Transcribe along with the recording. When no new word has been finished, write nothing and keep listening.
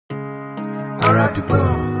Aradugo,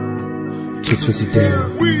 Tututide,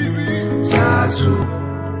 Zazu,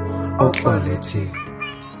 Opaleti.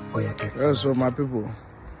 Yeah, so my people,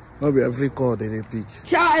 not be every call they pick.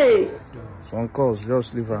 Chai! Some calls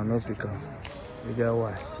just leave and not pick up. You get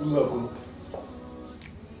why?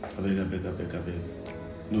 I beg.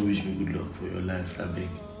 No wish me good luck for your life, I beg.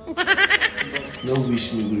 No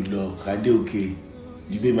wish me good luck. I did okay.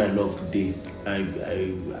 You be my luck today. I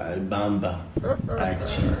bamba. I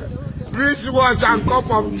cheat. Rich watch and cup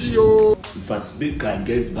of tea. In fact, make I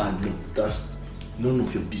get bad luck. That's none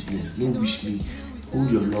of your business. No wish me.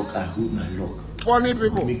 Hold your luck, I hold my luck. Funny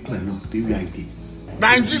people. Make my luck the way I did.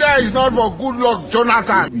 Nigeria is not for good luck,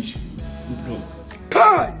 Jonathan. Wish me good luck.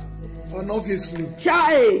 Kai! And obviously,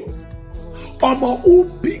 Chai! who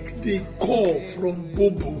picked the call from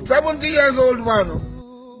Bobo? 70 years old man.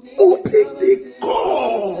 Who picked the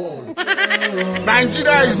call?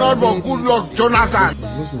 Nigeria is not for good luck, Jonathan. I've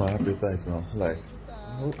lost my appetite now. Like,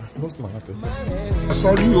 I've lost my appetite.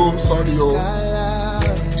 Sorry.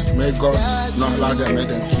 May God not allow them, make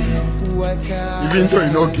them kill you. Even though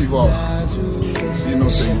you don't give up, see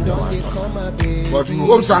nothing. But we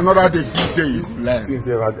hope another defeat day is left. Since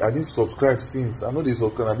I didn't subscribe since. I know they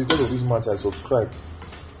subscribe. Because of this match, I subscribed.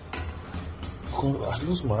 I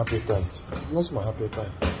lost my appetite. I lost my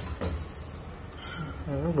appetite.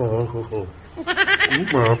 Can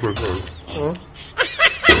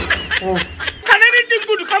anything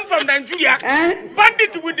good come from Nigeria?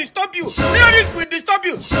 Bandit will disturb you. Terrorists will disturb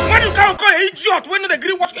you. When you can't call an idiot when the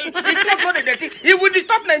green watch, it will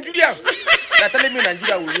disturb Nigerians. They're telling me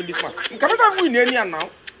Nigeria will win this match. Can we not win any now?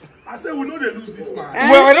 I said we know they lose this match.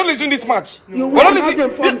 Well, I don't listen this match.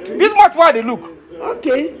 This match why they look.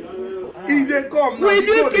 Okay. If they come, Will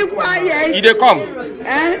you keep quiet? If they come.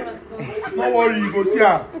 Don't worry, you go see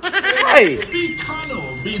her. Hey. Be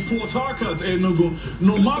Kano, be Port Harcourt, Enugu.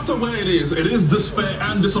 No matter where it is despair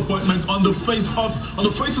and disappointment on the faces of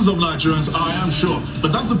Nigerians, I am sure.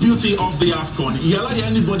 But that's the beauty of the AFCON. Yella,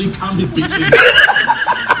 anybody can be beaten.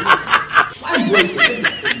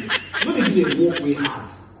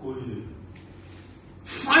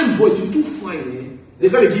 Fine boys, you do fine, eh? They're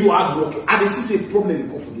gonna give you hard work. And they see a problem in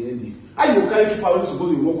for the ending. How you carry people to go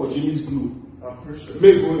to work for Jimmy's glue?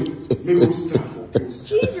 Make go stand for post.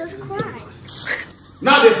 Jesus Christ.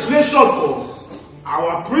 Now they play shot for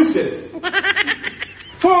our princess.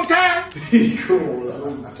 Funke!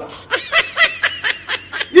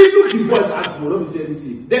 You look the boys at don't say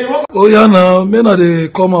anything. Then what? Oh yeah, now men are they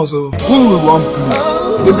come out so. Who will want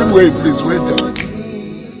please? The people where please wait them.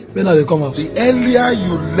 Men are they come out. The earlier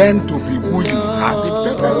you learn to be who you are, the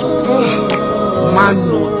better to be. Man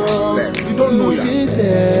know yourself. You don't know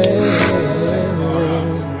yourself.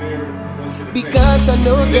 Because I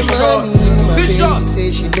know the money, my baby say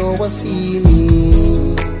she don't want to see me.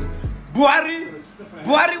 Buhari,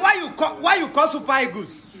 why you call Super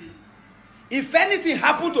Eagles? If anything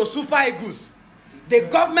happened to Super Eagles, the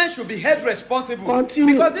government should be held responsible.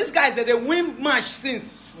 Continue. Because these guys they win match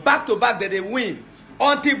since back to back that they win.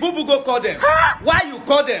 Until Bubu go call them. Why you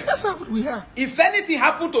call them? That's not what we have. If anything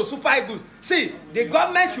happened to Super Eagles, see, the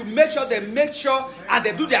government should make sure and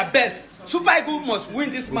they do their best. Super Eagles must win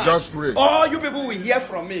this match. Just pray. All you people will hear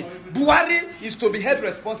from me. Buhari is to be held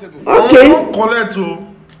responsible. Okay. Collect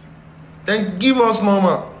and give us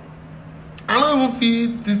normal. I don't even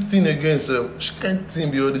feel this thing again, sir. She can't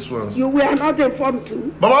think be all these ones. You were not informed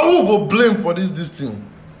too. But who go blame for this thing?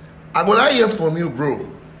 I go not hear from you, bro.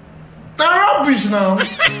 They're rubbish now.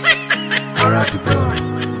 Aradugo,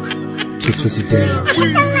 Tututide,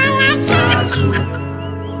 Zazu,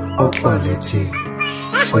 Opaleti.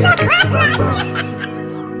 Oya get to my bar.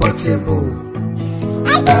 Portable,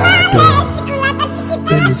 Dado,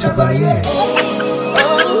 Femi to buy it.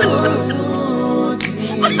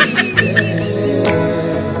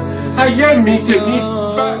 I hear me taking.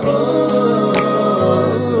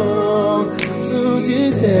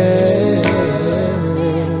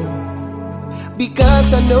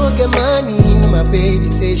 Because I know get money, my baby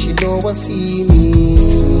say she don't want to see me.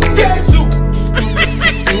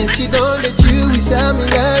 Since she don't let you with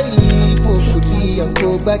Samilari, hopefully I'll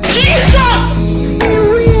go back and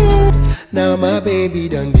now my baby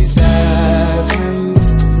done decide to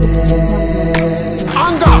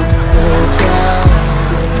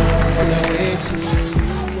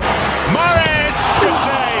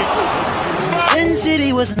Sin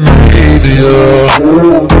City was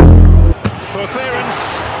For clearance,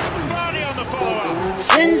 Barney on the follow-up.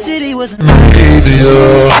 Sin City was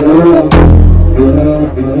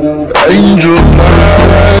Angel.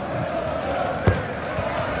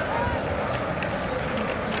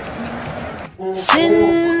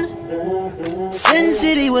 Sin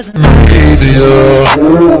City was was an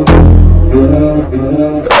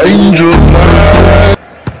Angel.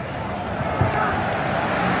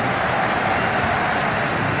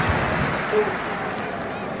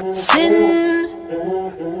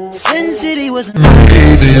 Sin City was an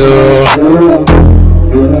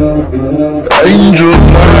Angel.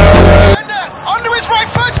 onto his right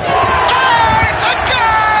foot. Oh, it's a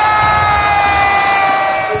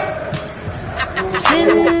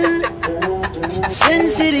goal! Sin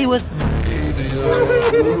City was.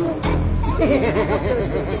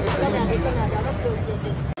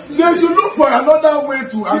 They should look for another way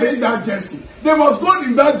to arrange that jersey. They must go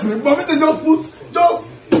in that green, but they just put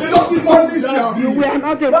punish you. We are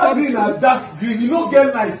not a that green are dark green. You don't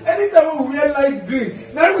get light. Anytime we wear light green,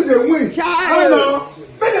 then we dey win. Now,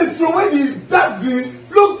 when they throw away the dark green,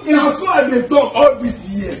 look, you know, so they talk all these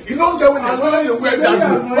years. You don't get when they wear that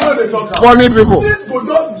green. What they talk about? Funny people. Things go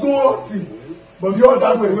just go. See, but the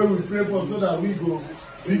other way when we pray for so that we go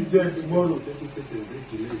beat them tomorrow.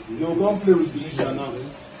 They will come play with Tunisia now.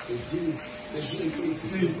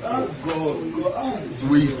 See, God.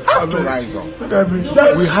 We have to rise up.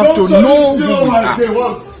 We have to know who we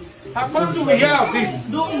are. How come do we hear of this?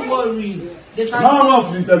 Don't worry. Now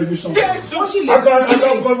off the television. Yes, I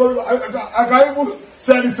can even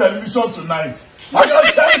sell this television tonight. I can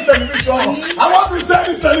sell this television. I want to sell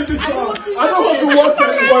this television. I don't want to watch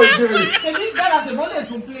anybody again. Can you get us a money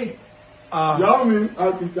to play? Yeah,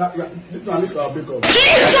 this man needs to have backup.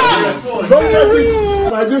 Jesus! Don't let this.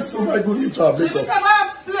 Like this, my good need to have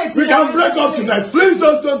backup. We can break up tonight. Please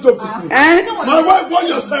don't talk with me. My wife, watch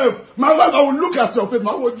yourself. My wife, I will look at your face.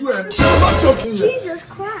 My wife, you I'm not joking. Jesus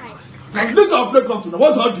Christ. Like, let's have break up tonight.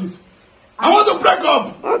 What's all this? I want to break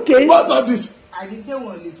up. Okay. What's all this? I didn't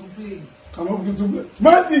want you to play. Come on, to play.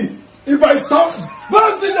 Marty, if I stop,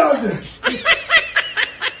 go sit down there.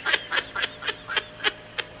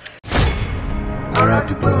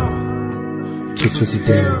 Aradugbo, tutu ti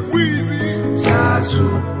dé o. Zazu,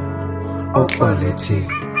 ọ̀pọ̀ létí,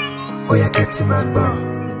 ó yẹ kẹ́ ti máa gbọ́.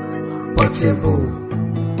 Portable,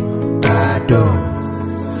 Dado,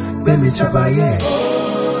 gbẹ̀mí tó bá yẹ.